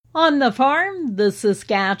On the farm, the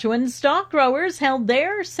Saskatchewan stock growers held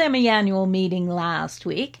their semi-annual meeting last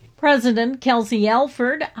week. President Kelsey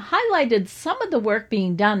Alford highlighted some of the work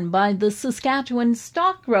being done by the Saskatchewan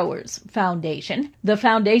Stock Growers Foundation. The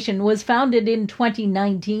foundation was founded in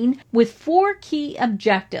 2019 with 4 key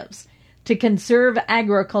objectives: to conserve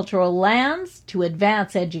agricultural lands, to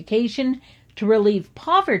advance education, to relieve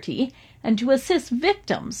poverty, and to assist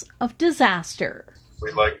victims of disaster.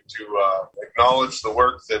 We'd like to acknowledge the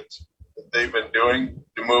work that they've been doing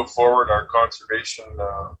to move forward our conservation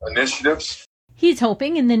initiatives. He's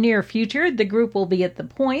hoping in the near future the group will be at the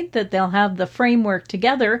point that they'll have the framework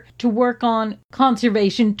together to work on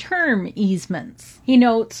conservation term easements. He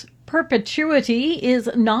notes, perpetuity is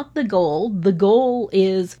not the goal. The goal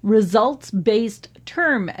is results-based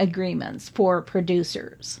term agreements for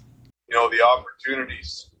producers. The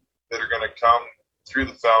opportunities that are going to come through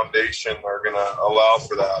the foundation are going to allow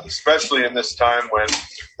for that, especially in this time when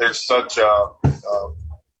there's such a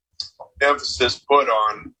emphasis put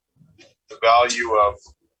on the value of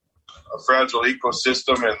a fragile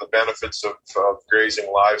ecosystem and the benefits of grazing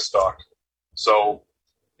livestock. So,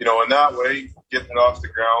 in that way, getting it off the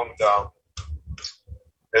ground,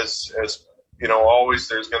 as always,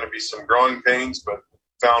 there's going to be some growing pains, but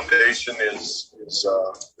foundation is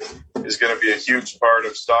going to be a huge part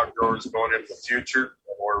of stock growers going into the future,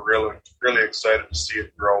 and we're really excited to see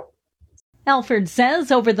it grow. Alford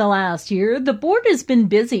says over the last year, the board has been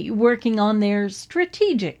busy working on their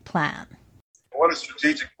strategic plan. What a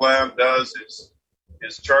strategic plan does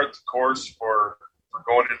is chart the course for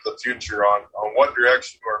going into the future on what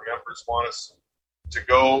direction do our members want us to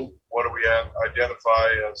go, what do we identify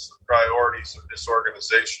as the priorities of this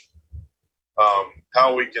organization,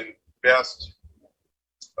 how we can best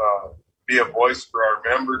be a voice for our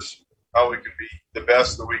members, how we can be the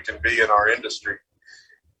best that we can be in our industry.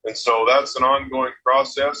 And so that's an ongoing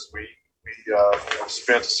process. We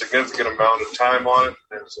spent a significant amount of time on it.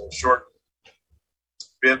 There's a short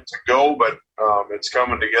bit to go, but it's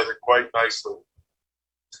coming together quite nicely.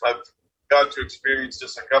 I've got to experience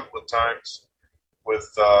this a couple of times with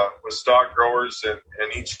stock growers,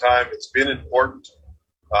 and each time it's been important,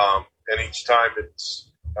 and each time it's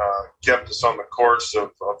kept us on the course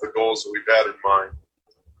of the goals that we've had in mind.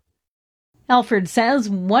 Alford says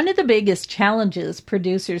one of the biggest challenges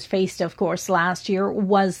producers faced, of course, last year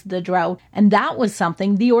was the drought, and that was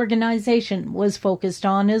something the organization was focused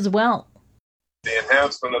on as well. The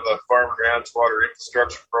enhancement of the Farm and Ranch Water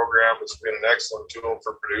Infrastructure Program has been an excellent tool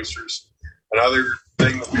for producers. Another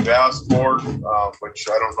thing that we've asked for, which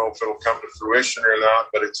I don't know if it'll come to fruition or not,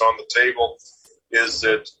 but it's on the table, is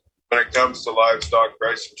that when it comes to livestock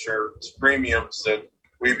price insurance premiums, that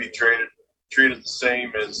we be treated the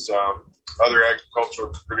same as other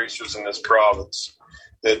agricultural producers in this province,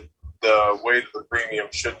 that the weight of the premium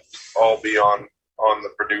should all be on the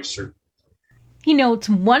producer. He notes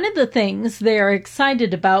one of the things they're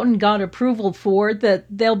excited about and got approval for that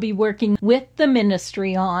they'll be working with the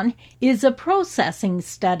ministry on is a processing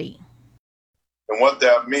study. And what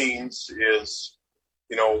that means is,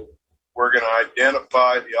 we're going to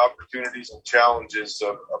identify the opportunities and challenges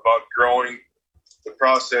about growing the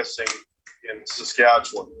processing in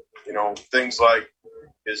Saskatchewan. Things like,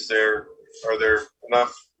 are there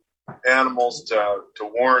enough animals to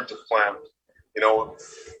warrant a plant?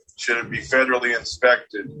 Should it be federally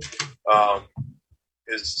inspected?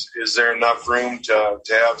 Is there enough room to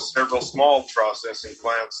have several small processing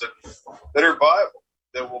plants that are viable,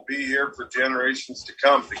 that will be here for generations to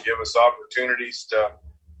come, to give us opportunities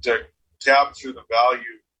to capture the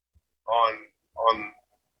value on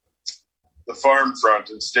the farm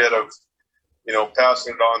front instead of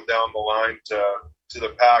passing it on down the line to the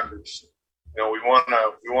packers. We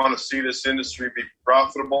want to see this industry be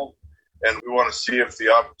profitable, and we want to see if the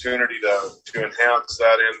opportunity to enhance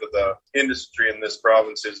that end of the industry in this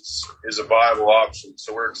province is a viable option.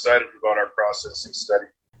 So we're excited about our processing study.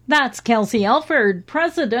 That's Kelsey Alford,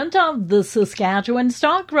 president of the Saskatchewan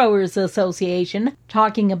Stock Growers Association,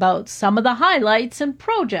 talking about some of the highlights and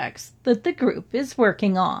projects that the group is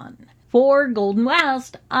working on. For Golden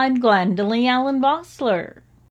West, I'm Glendalee Allen Vossler.